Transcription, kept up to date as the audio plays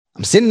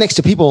I'm sitting next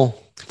to people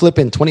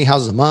flipping 20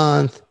 houses a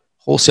month,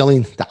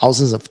 wholesaling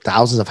thousands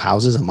of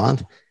houses a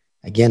month.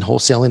 Again,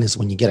 wholesaling is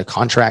when you get a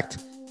contract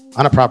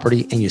on a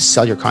property and you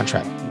sell your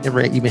contract. You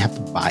never even have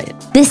to buy it.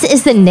 This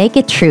is the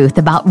naked truth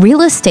about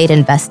real estate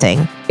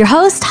investing. Your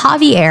host,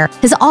 Javier,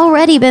 has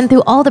already been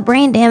through all the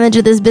brain damage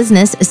of this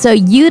business, so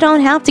you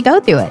don't have to go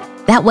through it.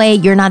 That way,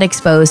 you're not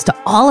exposed to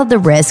all of the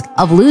risk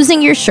of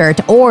losing your shirt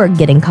or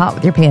getting caught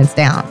with your pants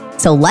down.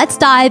 So let's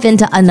dive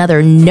into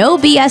another no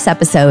BS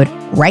episode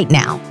right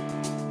now.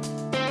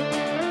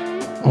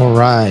 All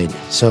right.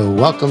 So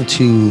welcome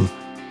to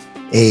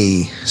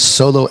a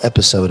solo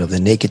episode of The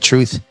Naked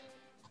Truth.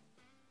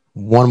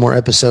 One more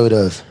episode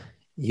of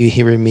you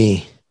hearing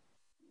me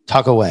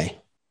talk away.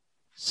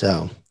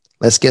 So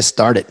let's get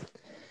started.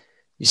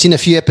 You've seen a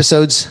few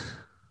episodes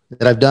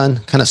that I've done,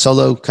 kind of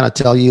solo, kind of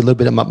tell you a little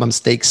bit about my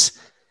mistakes,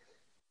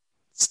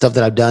 stuff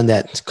that I've done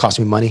that cost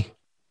me money,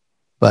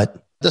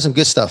 but there's some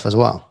good stuff as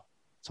well.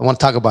 So I want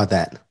to talk about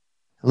that.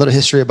 A little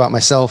history about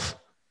myself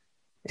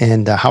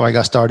and how I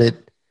got started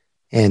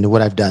and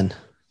what I've done.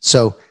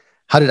 So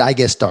how did I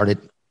get started?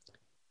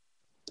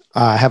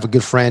 I have a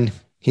good friend.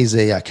 He's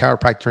a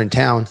chiropractor in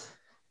town,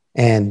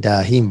 and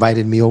he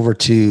invited me over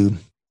to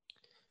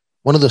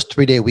one of those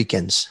 3-day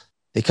weekends.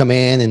 They come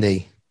in and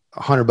they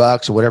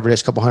 $100 or whatever it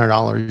is,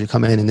 $200. You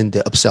come in and then they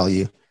upsell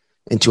you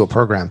into a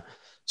program.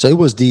 So it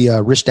was the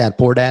Rich Dad,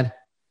 Poor Dad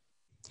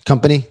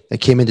company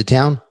that came into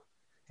town.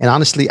 And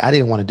honestly, I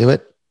didn't want to do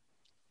it,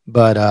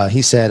 but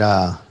he said,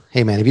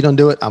 hey man, if you don't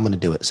do it, I'm going to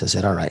do it. So I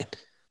said, all right.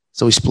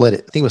 So we split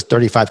it. I think it was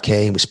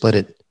 $35K and we split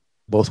it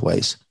both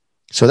ways.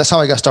 So that's how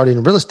I got started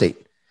in real estate.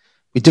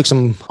 We took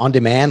some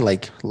on-demand,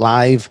 like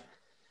live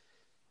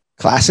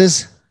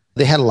classes.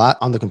 They had a lot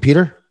on the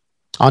computer,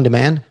 on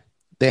demand.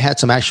 They had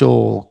some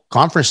actual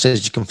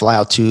conferences you can fly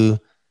out to,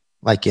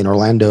 like in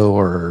Orlando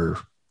or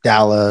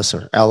Dallas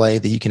or LA,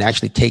 that you can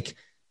actually take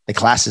the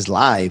classes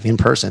live in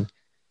person.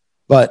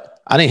 But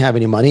I didn't have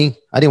any money.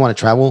 I didn't want to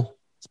travel,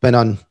 spend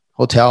on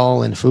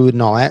hotel and food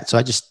and all that. So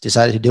I just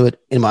decided to do it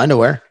in my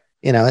underwear,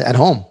 at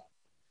home.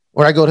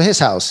 Or I go to his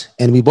house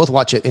and we both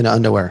watch it in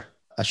underwear.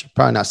 I should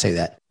probably not say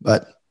that.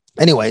 But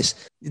anyways,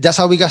 that's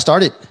how we got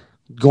started.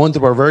 Going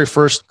through our very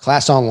first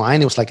class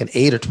online. It was like an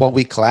 8 or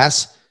 12-week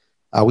class.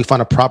 We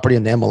found a property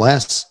in the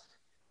MLS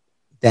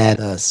that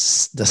the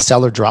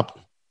seller dropped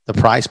the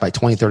price by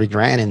 20, 30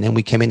 grand. And then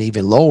we came in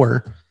even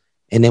lower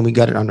and then we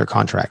got it under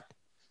contract.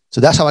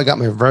 So that's how I got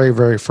my very,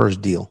 very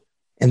first deal.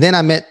 And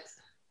then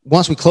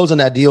once we closed on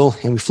that deal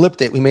and we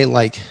flipped it, we made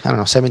like, I don't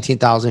know,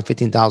 17,000,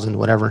 15,000,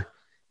 whatever.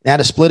 And I had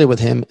to split it with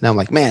him. And I'm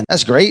like, man,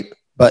 that's great,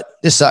 but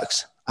this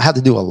sucks. I have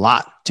to do a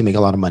lot to make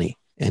a lot of money.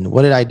 And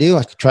what did I do?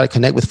 I could try to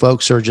connect with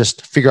folks or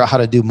just figure out how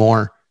to do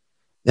more.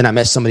 Then I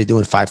met somebody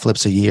doing 5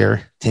 flips a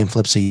year, 10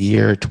 flips a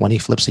year, 20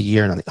 flips a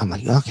year. And I'm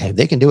like, okay, if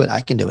they can do it,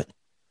 I can do it.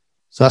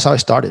 So that's how I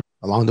started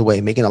along the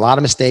way, making a lot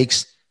of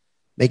mistakes,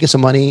 making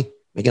some money,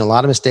 making a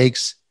lot of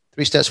mistakes,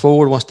 3 steps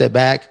forward, 1 step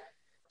back.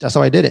 That's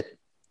how I did it.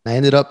 I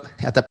ended up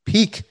at the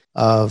peak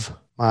of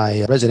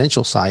my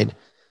residential side,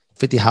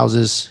 50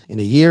 houses in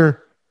a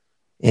year.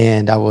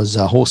 And I was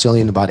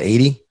wholesaling about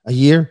 80 a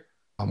year.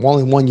 All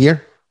in 1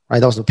 year, right?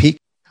 That was the peak.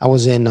 I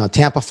was in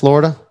Tampa,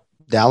 Florida,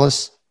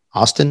 Dallas,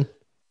 Austin,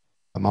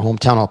 my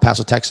hometown, El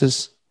Paso,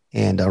 Texas,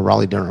 and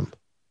Raleigh, Durham.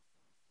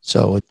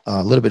 So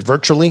a little bit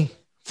virtually,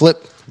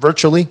 flip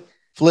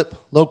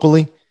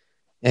locally.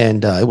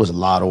 And it was a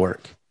lot of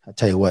work. I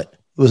tell you what,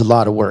 it was a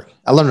lot of work.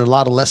 I learned a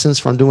lot of lessons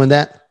from doing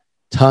that,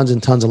 tons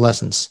and tons of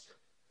lessons.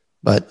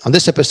 But on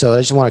this episode,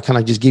 I just want to kind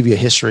of just give you a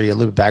history, a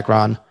little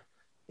background.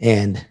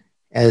 And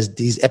as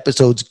these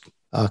episodes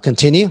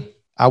continue,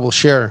 I will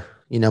share,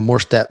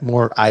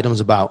 more items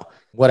about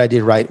what I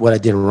did right, what I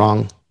did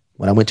wrong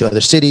when I went to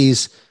other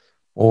cities,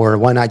 or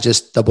why not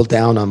just double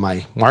down on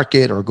my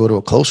market or go to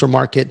a closer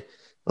market.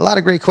 A lot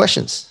of great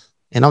questions,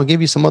 and I'll give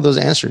you some of those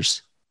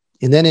answers.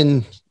 And then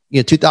in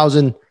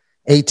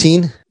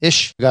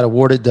 2018-ish, I got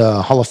awarded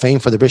the Hall of Fame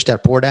for the Rich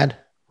Dad, Poor Dad,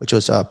 which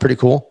was pretty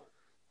cool.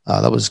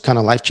 That was kind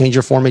of life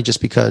changer for me,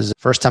 just because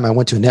first time I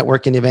went to a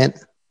networking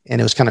event,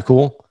 and it was kind of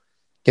cool.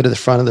 Get to the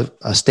front of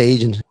the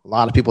stage, and a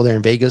lot of people there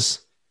in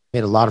Vegas.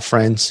 Made a lot of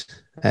friends.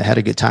 I had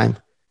a good time.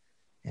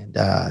 And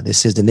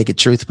this is the naked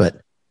truth,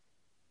 but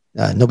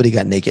nobody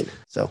got naked.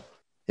 So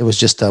it was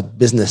just a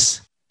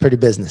business, pretty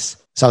business.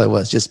 That's all it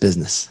was, just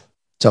business.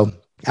 So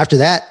after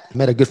that, I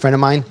met a good friend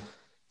of mine.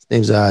 His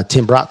name's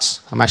Tim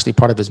Bratz. I'm actually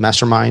part of his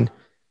mastermind.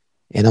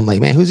 And I'm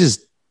like, man, who's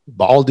this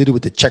bald dude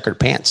with the checkered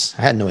pants?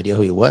 I had no idea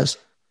who he was.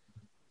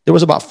 There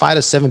was about 5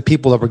 to 7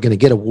 people that were going to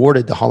get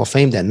awarded the Hall of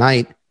Fame that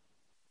night.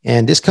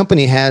 And this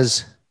company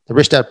has the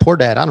Rich Dad, Poor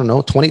Dad, I don't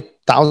know,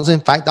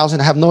 20,000, 5,000.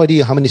 I have no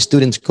idea how many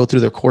students go through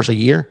their course a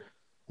year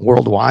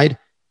worldwide.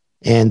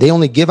 And they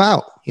only give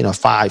out,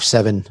 5,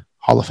 7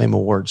 Hall of Fame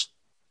awards.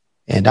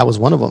 And that was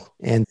one of them.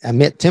 And I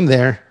met Tim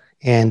there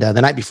and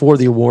the night before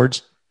the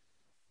awards.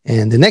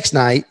 And the next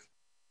night,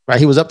 right,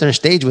 he was up there on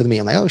stage with me.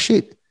 I'm like, oh,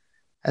 shoot,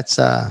 that's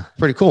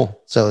pretty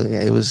cool. So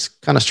yeah, it was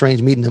kind of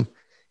strange meeting him.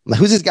 I'm like,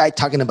 who's this guy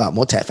talking about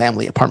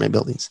multifamily apartment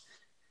buildings?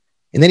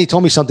 And then he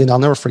told me something I'll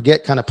never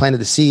forget, kind of planted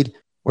the seed.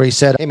 where he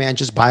said, hey man,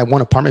 just buy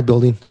one apartment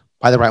building,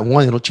 buy the right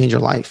one, it'll change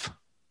your life.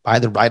 Buy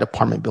the right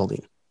apartment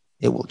building,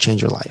 it will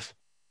change your life.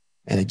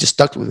 And it just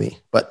stuck with me.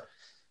 But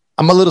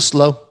I'm a little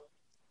slow.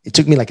 It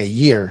took me like a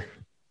year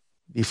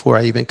before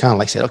I even kind of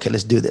like said, okay,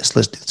 let's do this.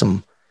 Let's do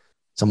some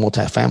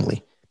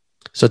multifamily.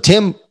 So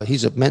Tim,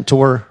 he's a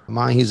mentor of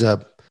mine.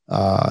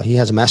 He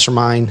has a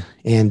mastermind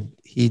and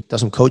he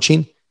does some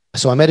coaching.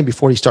 So I met him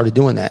before he started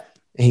doing that.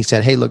 And he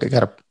said, hey, look, I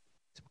got a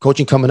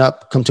coaching coming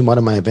up. Come to one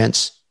of my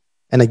events.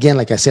 And again,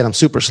 like I said, I'm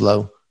super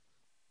slow.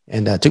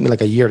 And it took me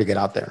like a year to get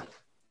out there.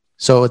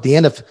 So at the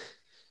end of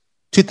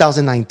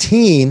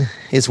 2019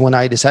 is when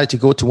I decided to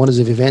go to one of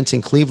his events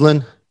in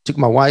Cleveland. Took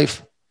my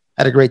wife,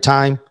 had a great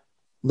time,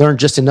 learned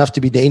just enough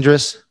to be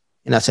dangerous.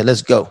 And I said,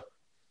 let's go. All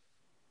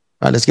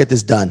right, let's get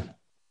this done.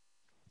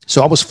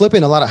 So I was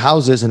flipping a lot of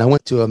houses and I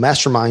went to a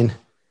mastermind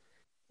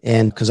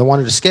and because I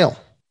wanted to scale.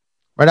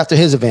 Right after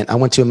his event, I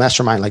went to a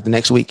mastermind like the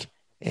next week.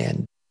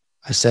 And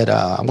I said,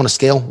 I want to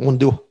scale. I want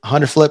to do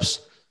 100 flips,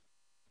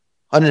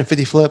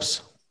 150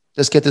 flips.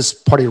 Let's get this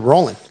party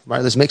rolling,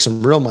 right? Let's make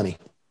some real money.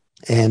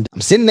 And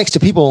I'm sitting next to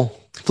people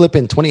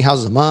flipping 20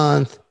 houses a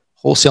month,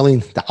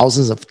 wholesaling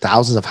thousands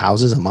of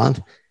houses a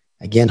month.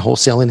 Again,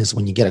 wholesaling is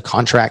when you get a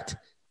contract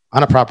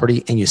on a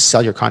property and you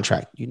sell your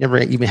contract. You never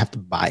even have to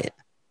buy it.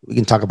 We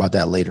can talk about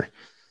that later.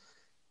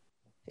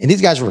 And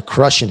these guys were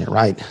crushing it,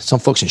 right? Some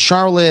folks in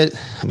Charlotte.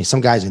 I mean,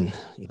 some guys in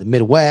the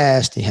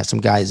Midwest. You had some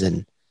guys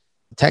in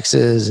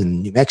Texas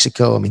and New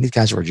Mexico. I mean, these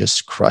guys were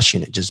just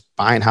crushing it, just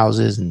buying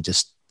houses and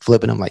just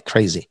flipping them like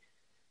crazy.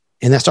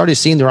 And I started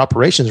seeing their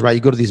operations, right?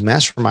 You go to these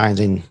masterminds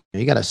and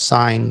you got to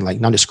sign like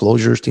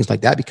non-disclosures, things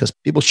like that, because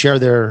people share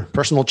their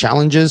personal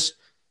challenges,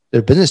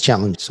 their business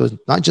challenge. So it's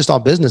not just all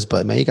business,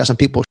 but man, you got some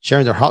people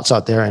sharing their hearts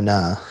out there. And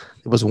there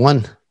was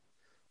one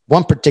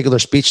particular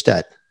speech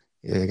that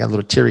I got a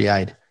little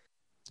teary-eyed.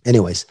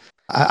 Anyways,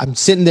 I'm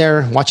sitting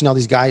there watching all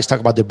these guys talk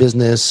about their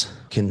business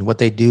and what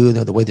they do,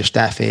 the way their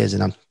staff is.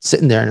 And I'm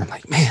sitting there and I'm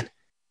like, man,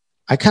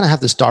 I kind of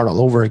have to start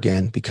all over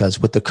again because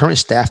with the current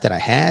staff that I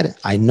had,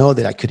 I know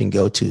that I couldn't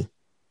go to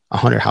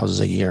 100 houses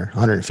a year,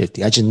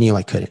 150. I just knew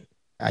I couldn't.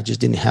 I just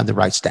didn't have the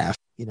right staff.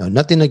 You know,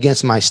 nothing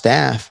against my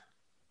staff,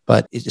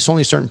 but it's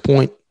only a certain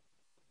point,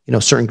 you know,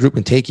 a certain group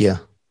can take you.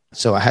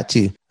 So I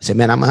said,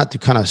 man, I'm gonna have to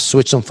kind of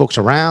switch some folks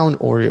around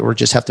or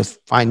just have to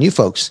find new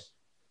folks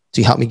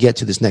to help me get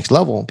to this next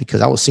level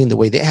because I was seeing the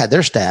way they had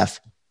their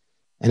staff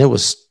and it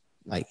was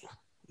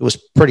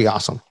pretty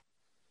awesome.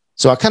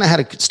 So I kind of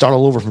had to start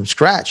all over from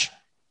scratch.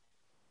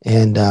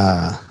 And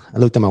I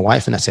looked at my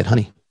wife and I said,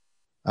 honey,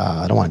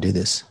 I don't want to do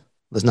this.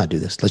 Let's not do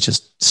this. Let's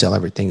just sell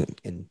everything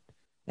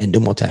and do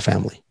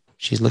multifamily.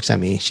 She looks at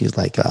me. She's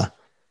like,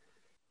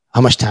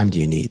 how much time do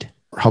you need?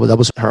 That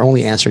was her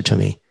only answer to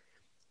me.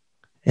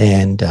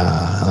 And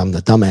I'm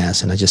the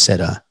dumbass. And I just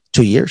said,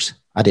 2 years.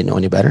 I didn't know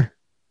any better.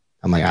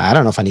 I'm like, I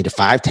don't know if I needed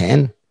 5,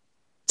 10,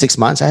 6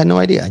 months. I had no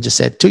idea. I just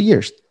said 2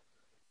 years.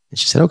 And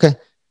she said, okay.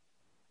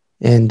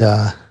 And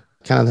that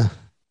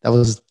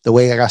was the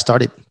way I got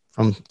started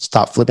from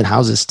stop flipping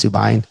houses to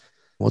buying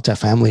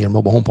multifamily or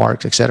mobile home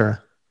parks, et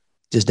cetera.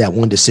 Just that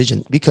one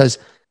decision. Because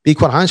be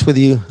quite honest with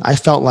you, I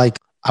felt like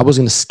I was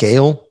going to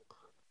scale.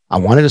 I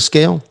wanted to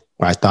scale,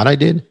 or I thought I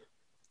did.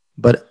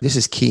 But this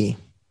is key.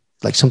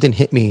 Like something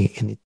hit me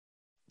and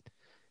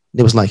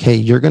it was like, hey,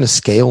 you're going to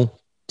scale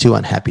to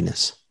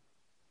unhappiness.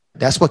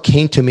 That's what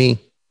came to me.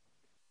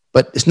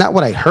 But it's not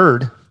what I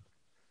heard.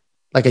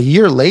 Like a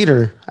year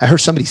later, I heard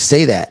somebody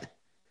say that.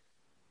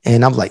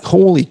 And I'm like,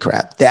 holy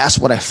crap. That's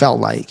what I felt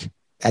like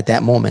at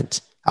that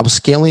moment. I was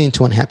scaling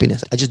into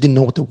unhappiness. I just didn't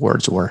know what the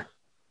words were.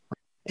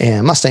 And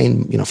I'm not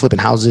saying, flipping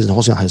houses and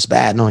wholesaling is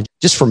bad. No,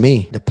 just for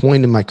me, the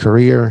point in my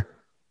career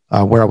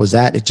where I was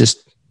at, it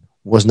just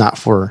was not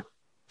for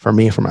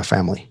me and for my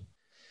family.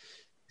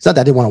 It's not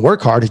that I didn't want to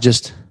work hard. It's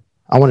just,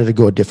 I wanted to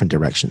go a different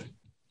direction.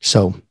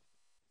 So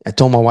I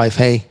told my wife,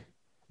 hey,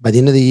 by the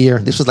end of the year,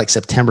 this was like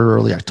September,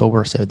 early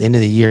October. So at the end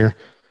of the year,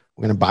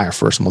 we're going to buy our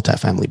first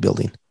multifamily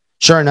building.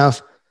 Sure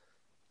enough,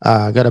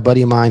 I got a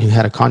buddy of mine who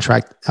had a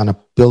contract on a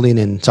building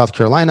in South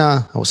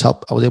Carolina. I was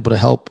able to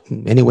help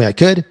in any way I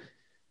could.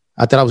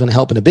 I thought I was going to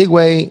help in a big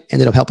way,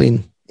 ended up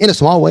helping in a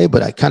small way,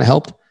 but I kind of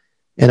helped.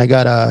 And I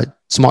got a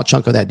small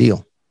chunk of that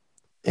deal.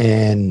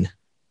 And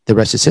the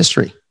rest is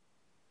history.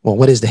 Well,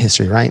 what is the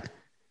history, right?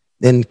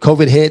 Then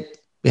COVID hit.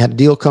 We had a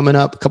deal coming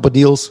up, a couple of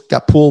deals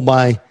got pulled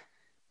by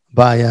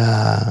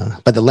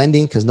the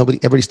lending because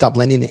everybody stopped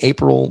lending in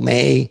April,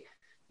 May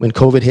when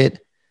COVID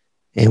hit.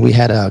 And we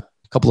had a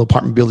couple of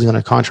apartment buildings on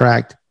our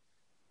contract.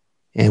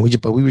 And we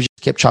just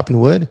kept chopping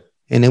wood.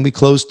 And then we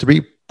closed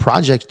 3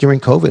 projects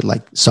during COVID,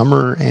 like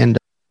summer and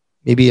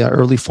maybe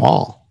early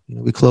fall.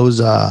 We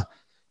closed a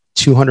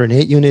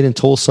 208 unit in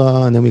Tulsa,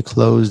 and then we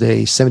closed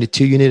a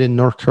 72 unit in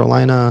North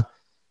Carolina,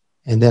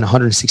 and then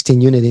 116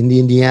 unit in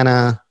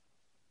Indiana.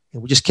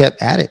 And we just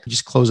kept at it. We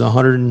just closed a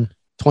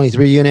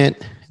 123 unit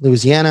in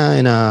Louisiana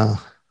and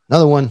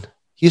another one,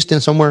 Houston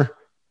somewhere.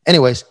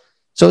 Anyways,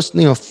 so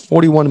it's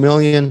 41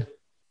 million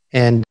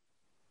and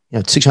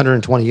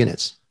 620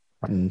 units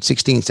in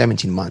 16,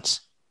 17 months.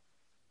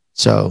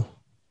 So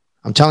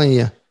I'm telling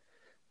you,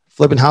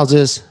 flipping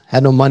houses,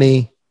 had no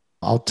money.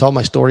 I'll tell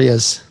my story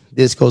as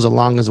this goes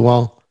along as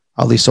well.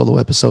 All these solo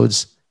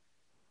episodes.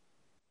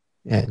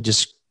 Yeah,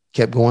 just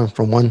kept going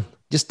from one,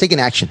 just taking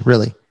action,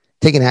 really.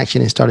 Taking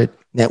action and started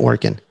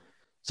networking.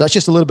 So that's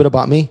just a little bit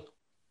about me.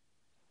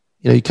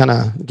 You know, you kind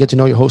of get to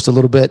know your host a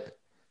little bit.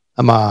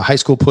 I'm a high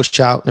school push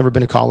out, never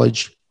been to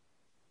college.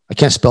 I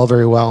can't spell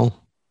very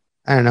well.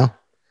 I don't know.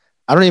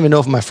 I don't even know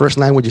if my first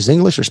language is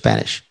English or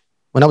Spanish.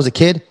 When I was a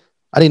kid,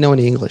 I didn't know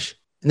any English.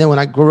 And then when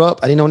I grew up,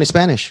 I didn't know any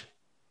Spanish.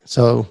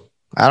 So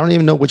I don't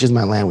even know which is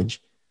my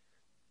language.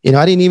 You know,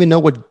 I didn't even know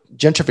what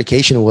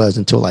gentrification was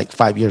until like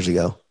 5 years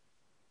ago.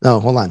 No,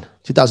 hold on.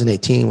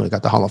 2018 when I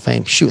got the Hall of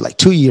Fame. Shoot, like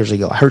 2 years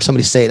ago, I heard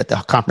somebody say it at the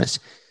conference.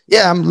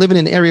 Yeah, I'm living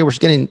in an area where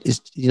it's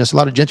a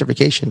lot of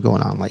gentrification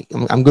going on. Like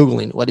I'm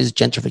Googling, what is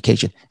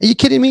gentrification? Are you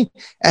kidding me?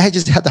 I had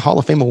just had the Hall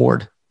of Fame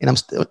award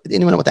and didn't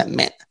even know what that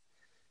meant.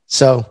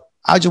 So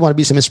I just want to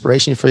be some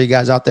inspiration for you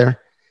guys out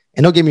there.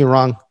 And don't get me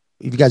wrong.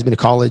 If you guys been to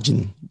college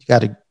and you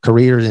got a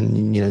career,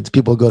 and you know,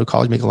 people who go to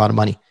college make a lot of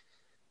money.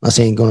 I'm not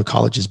saying going to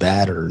college is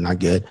bad or not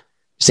good. I'm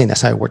saying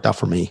that's how it worked out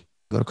for me.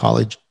 Go to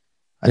college.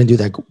 I didn't do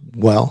that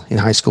well in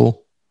high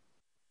school.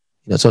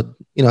 You know, so,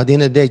 you know, at the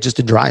end of the day, just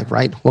to drive,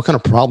 right? What kind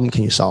of problem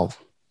can you solve?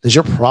 Does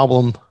your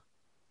problem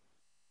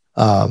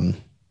that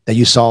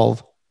you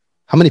solve,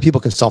 how many people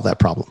can solve that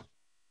problem?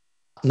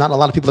 Not a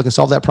lot of people that can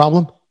solve that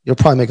problem. You'll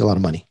probably make a lot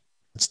of money.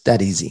 It's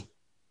that easy.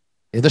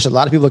 If there's a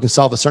lot of people that can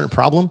solve a certain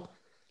problem,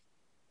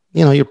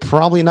 you know, you're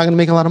probably not going to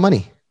make a lot of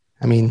money.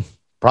 I mean,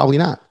 probably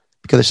not,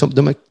 because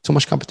there's so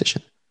much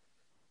competition.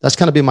 That's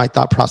kind of been my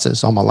thought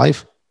process all my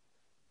life.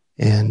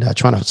 And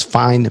trying to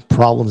find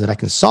problems that I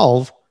can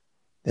solve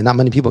that not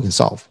many people can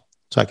solve,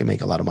 so I can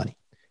make a lot of money.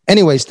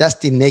 Anyways, that's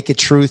the naked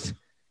truth.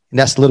 And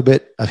that's a little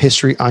bit of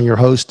history on your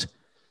host.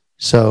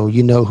 So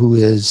you know who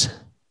is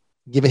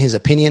giving his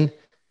opinion.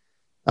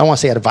 I don't want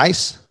to say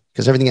advice,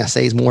 because everything I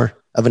say is more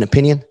of an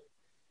opinion.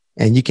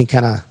 And you can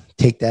kind of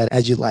take that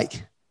as you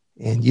like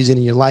and use it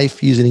in your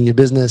life, use it in your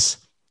business.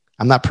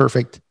 I'm not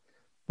perfect,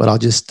 but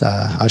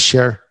I'll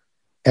share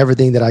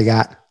everything that I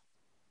got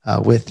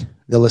with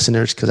the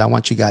listeners, because I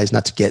want you guys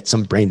not to get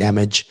some brain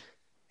damage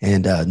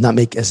and not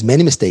make as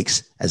many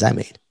mistakes as I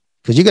made,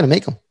 because you're going to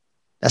make them.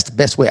 That's the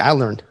best way I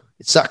learned.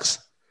 It sucks,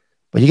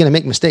 but you're going to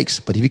make mistakes.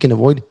 But if you can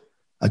avoid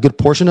a good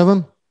portion of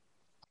them,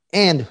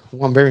 and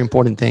one very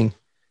important thing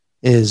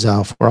is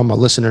for all my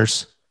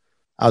listeners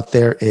out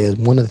there, is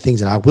one of the things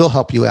that I will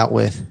help you out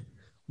with.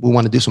 We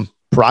want to do some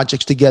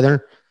projects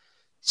together,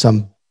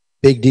 some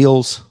big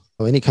deals,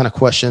 or any kind of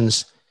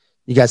questions.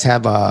 You guys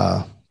have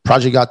a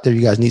project out there,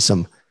 you guys need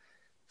some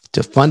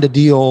to fund a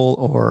deal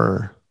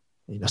or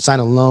sign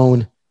a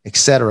loan,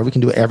 etc. We can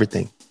do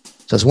everything.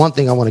 So that's one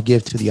thing I want to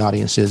give to the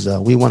audience is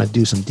we want to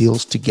do some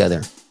deals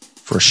together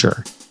for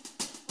sure.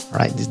 All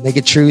right, this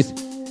naked truth,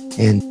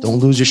 and don't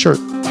lose your shirt.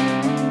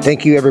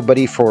 Thank you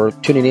everybody for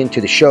tuning in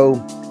to the show.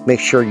 Make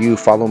sure you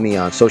follow me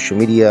on social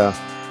media,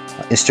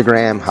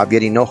 Instagram,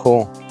 Javier.Jr.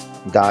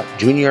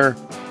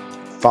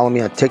 Follow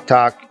me on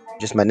TikTok,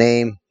 just my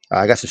name.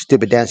 I got some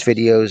stupid dance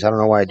videos. I don't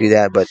know why I do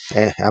that, but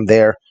I'm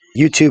there.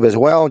 YouTube as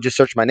well. Just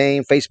search my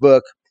name. Facebook.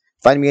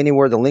 Find me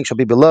anywhere. The links will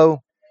be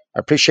below. I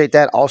appreciate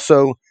that.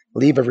 Also,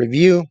 leave a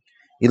review.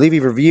 You leave a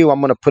review, I'm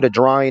going to put a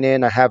drawing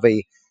in. I have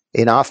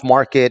an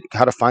off-market,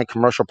 how to find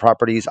commercial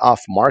properties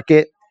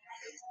off-market.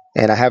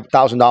 And I have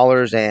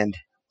 $1,000, and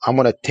I'm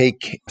going to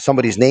take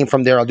somebody's name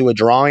from there. I'll do a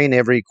drawing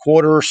every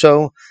quarter or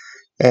so.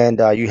 And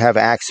you have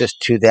access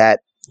to that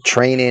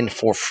training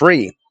for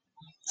free.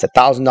 It's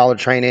 $1,000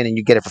 training, and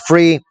you get it for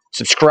free.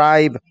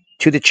 Subscribe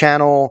to the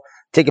channel.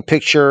 Take a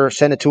picture,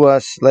 send it to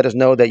us. Let us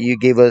know that you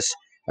gave us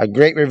a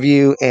great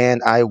review,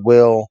 and I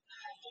will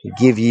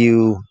give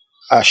you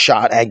a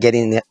shot at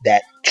getting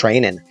that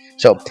training.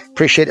 So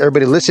appreciate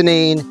everybody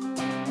listening.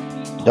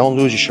 Don't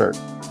lose your shirt.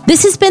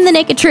 This has been The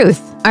Naked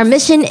Truth. Our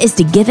mission is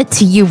to give it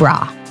to you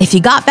raw. If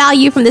you got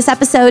value from this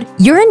episode,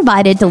 you're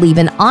invited to leave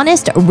an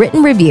honest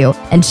written review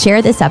and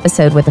share this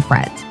episode with a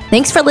friend.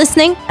 Thanks for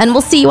listening, and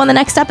we'll see you on the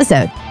next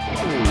episode.